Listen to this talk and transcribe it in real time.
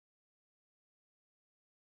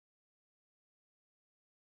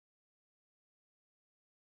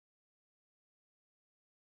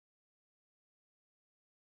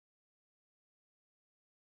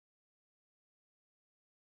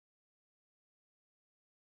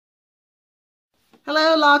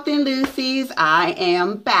Hello, Locked and Loosies. I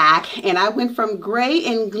am back, and I went from gray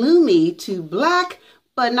and gloomy to black,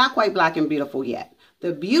 but not quite black and beautiful yet.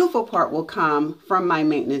 The beautiful part will come from my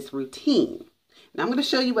maintenance routine. Now I'm going to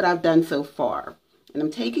show you what I've done so far. And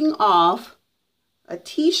I'm taking off a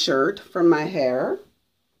t-shirt from my hair.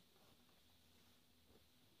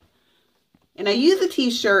 And I use a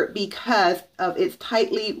t-shirt because of its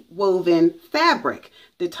tightly woven fabric.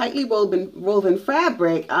 The tightly woven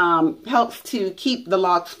fabric helps to keep the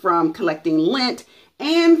locks from collecting lint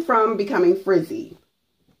and from becoming frizzy.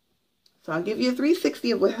 So I'll give you a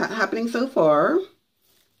 360 of what's happening so far.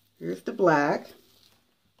 Here's the black.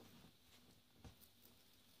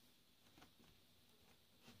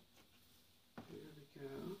 There we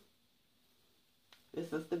go.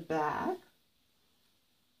 This is the back.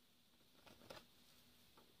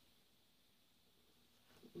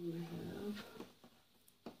 We have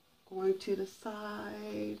going to the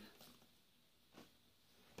side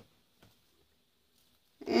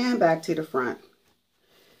and back to the front.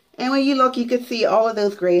 And when you look, you can see all of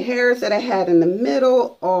those gray hairs that I had in the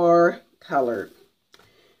middle are colored.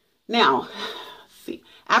 Now, see,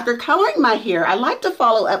 after coloring my hair, I like to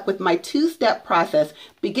follow up with my two-step process,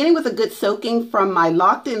 beginning with a good soaking from my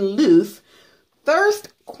Locked and Loose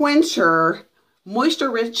Thirst Quencher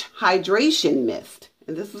Moisture-Rich Hydration Mist.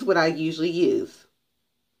 And this is what I usually use.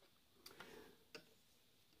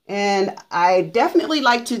 And I definitely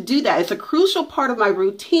like to do that. It's a crucial part of my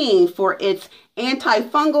routine for its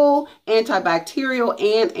antifungal, antibacterial,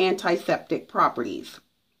 and antiseptic properties.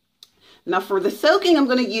 Now for the soaking, I'm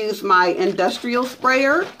going to use my industrial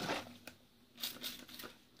sprayer.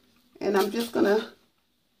 And I'm just going to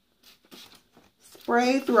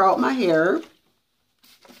spray throughout my hair.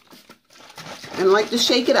 And I like to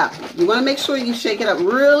shake it up. You want to make sure you shake it up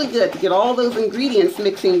really good to get all those ingredients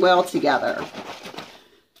mixing well together.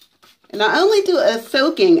 And I only do a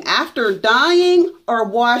soaking after dyeing or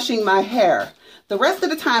washing my hair. The rest of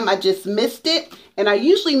the time I just mist it, and I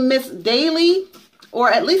usually mist daily or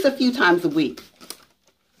at least a few times a week.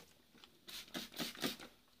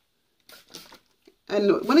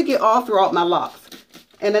 And I want to get all throughout my locks.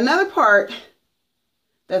 And another part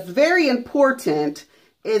that's very important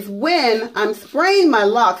is when I'm spraying my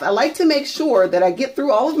locks, I like to make sure that I get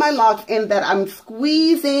through all of my locks and that I'm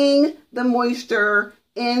squeezing the moisture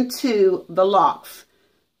into the locks.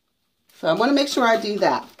 So I want to make sure I do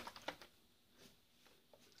that.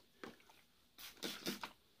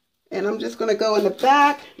 And I'm just going to go in the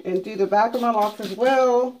back and do the back of my locks as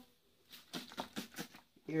well.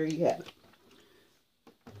 Here you have it.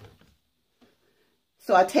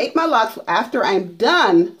 So I take my locks after I'm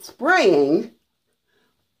done spraying.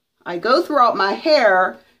 I go throughout my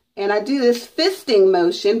hair and I do this fisting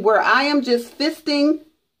motion where I am just fisting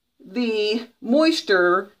the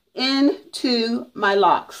moisture into my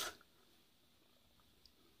locks.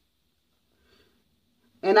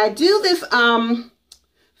 And I do this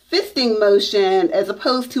fisting motion as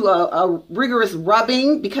opposed to a rigorous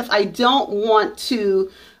rubbing because I don't want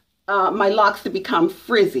to my locks to become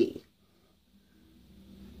frizzy.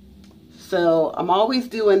 So I'm always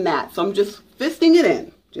doing that. So I'm just fisting it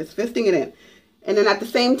in. Just fisting it in. And then at the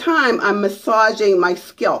same time, I'm massaging my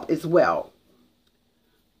scalp as well.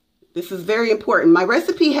 This is very important. My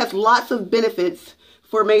recipe has lots of benefits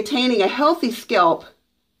for maintaining a healthy scalp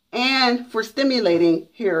and for stimulating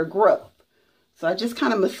hair growth. So I just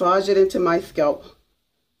kind of massage it into my scalp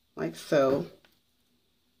like so.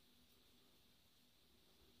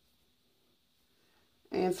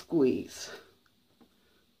 And squeeze.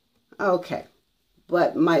 Okay.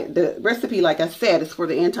 But the recipe, like I said, is for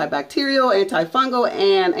the antibacterial, antifungal,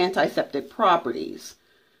 and antiseptic properties.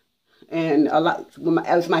 And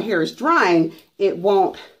as my hair is drying, it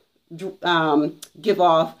won't give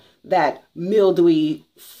off that mildewy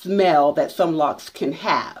smell that some locks can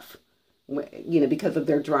have, you know, because of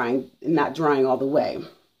their not drying all the way.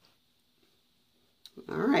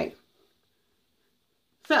 All right.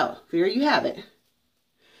 So there you have it.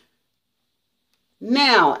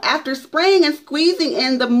 Now, after spraying and squeezing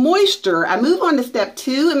in the moisture, I move on to step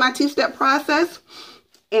 2 in my two-step process.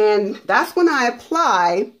 And that's when I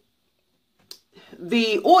apply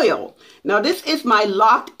the oil. Now, this is my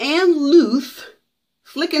Locked and Loose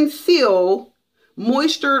Slick and Seal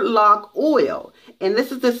Moisture Lock Oil. And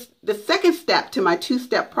this is the second step to my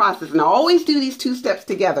two-step process. And I always do these 2 steps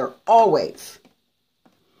together, always.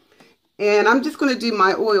 And I'm just going to do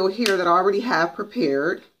my oil here that I already have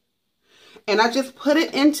prepared. And I just pour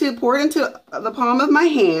it into the palm of my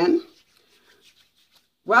hand,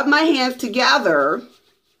 rub my hands together,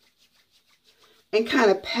 and kind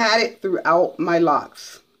of pat it throughout my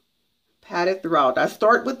locks. Pat it throughout. I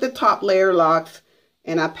start with the top layer locks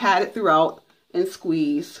and I pat it throughout and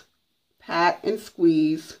squeeze, pat and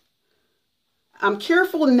squeeze. I'm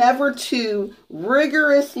careful never to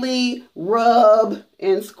rigorously rub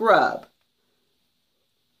and scrub.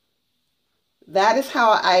 That is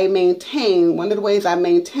how I maintain, one of the ways I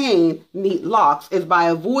maintain neat locks is by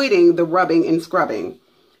avoiding the rubbing and scrubbing.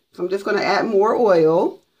 So I'm just going to add more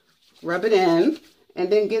oil, rub it in, and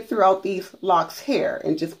then get throughout these locks' hair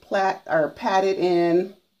and just pat it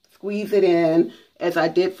in, squeeze it in as I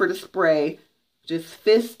did for the spray. Just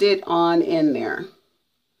fist it on in there.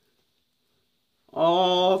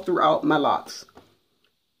 All throughout my locks.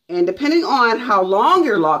 And depending on how long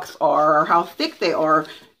your locks are or how thick they are,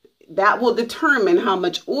 that will determine how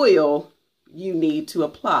much oil you need to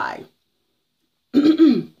apply.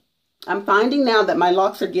 I'm finding now that my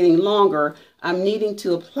locks are getting longer, I'm needing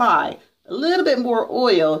to apply a little bit more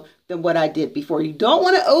oil than what I did before. You don't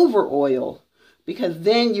want to over oil because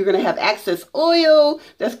then you're going to have excess oil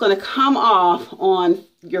that's going to come off on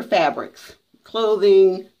your fabrics,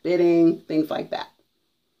 clothing, bedding, things like that.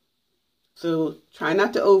 So try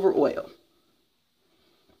not to over oil.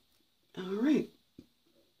 All right.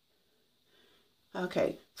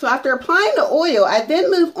 Okay, so after applying the oil, I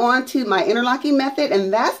then move on to my interlocking method,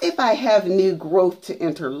 and that's if I have new growth to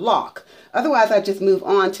interlock. Otherwise, I just move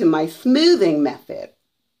on to my smoothing method.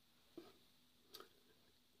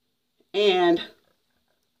 And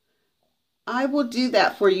I will do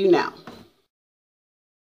that for you now.